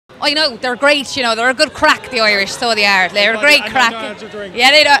Oh, you know, they're great, you know, they're a good crack, the Irish, so they are. They're a great crack. Yeah,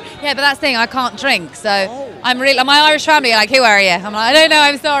 they don't. Yeah, but that's the thing, I can't drink, so my Irish family are like, who are you? I'm like, I don't know,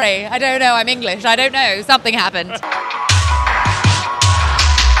 I'm sorry. I don't know, I'm English, I don't know, something happened.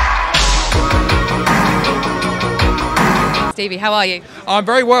 Stevie, how are you? I'm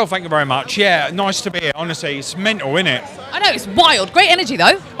very well, thank you very much. Yeah, nice to be here, honestly. It's mental, isn't it? I know, it's wild. Great energy,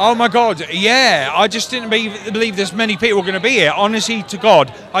 though. Oh, my God. Yeah, I just didn't believe there's many people were going to be here. Honestly, to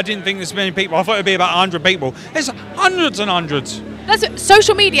God, I didn't think there's many people. I thought it'd be about 100 people. There's hundreds and hundreds.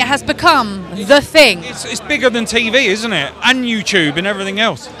 Social media has become the thing. It's bigger than TV, isn't it? And YouTube and everything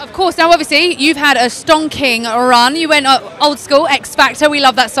else. Of course. Now, obviously, you've had a stonking run. You went old school, X Factor. We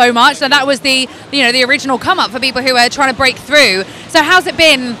love that so much. So that was the original come up for people who are trying to break through. So how's it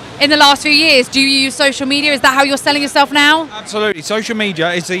been in the last few years? Do you use social media? Is that how you're selling yourself now? Absolutely. Social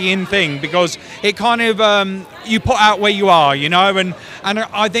media is the in thing because it kind of you put out where you are, you know, and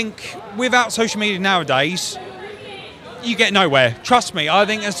I think without social media nowadays, you get nowhere. Trust me. I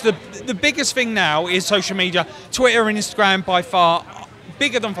think it's the biggest thing now is social media. Twitter and Instagram by far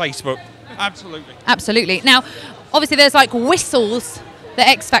bigger than Facebook. Absolutely. Absolutely. Now, obviously, there's like whistles that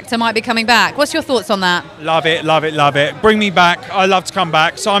X Factor might be coming back. What's your thoughts on that? Love it, love it, love it. Bring me back. I love to come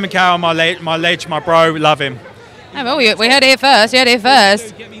back. Simon Cowell, my ledge, my bro, love him. Oh, well, we heard it here first. You heard it here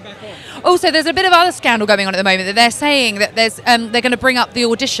first. Also, there's a bit of other scandal going on at the moment that they're saying that they're going to bring up the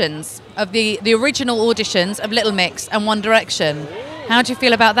auditions of the original auditions of Little Mix and One Direction. How do you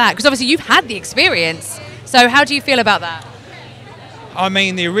feel about that? Because obviously you've had the experience. So how do you feel about that? I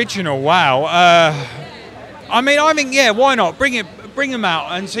mean, the original, wow. I mean, I think, yeah, why not? Bring them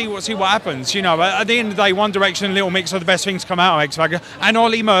out and see what happens. You know, at the end of the day, One Direction and Little Mix are the best things to come out of X Factor. And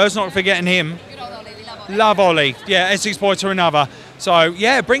Ollie Murs, not forgetting him. Love Ollie. Yeah, Essex boy to another. So,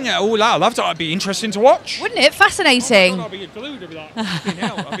 yeah, bring it all out. I'd love to. It'd be interesting to watch. Wouldn't it? Fascinating. Oh, I'd be glued. I'd be like,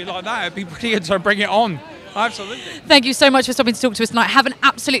 I'd be like that. It'd be brilliant. So bring it on. Absolutely. Thank you so much for stopping to talk to us tonight. Have an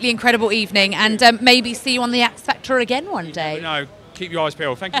absolutely incredible evening and maybe see you on the X Factor again one day. No, keep your eyes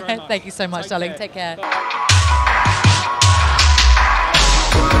peeled. Thank you very much. Thank you so much, darling. Take care.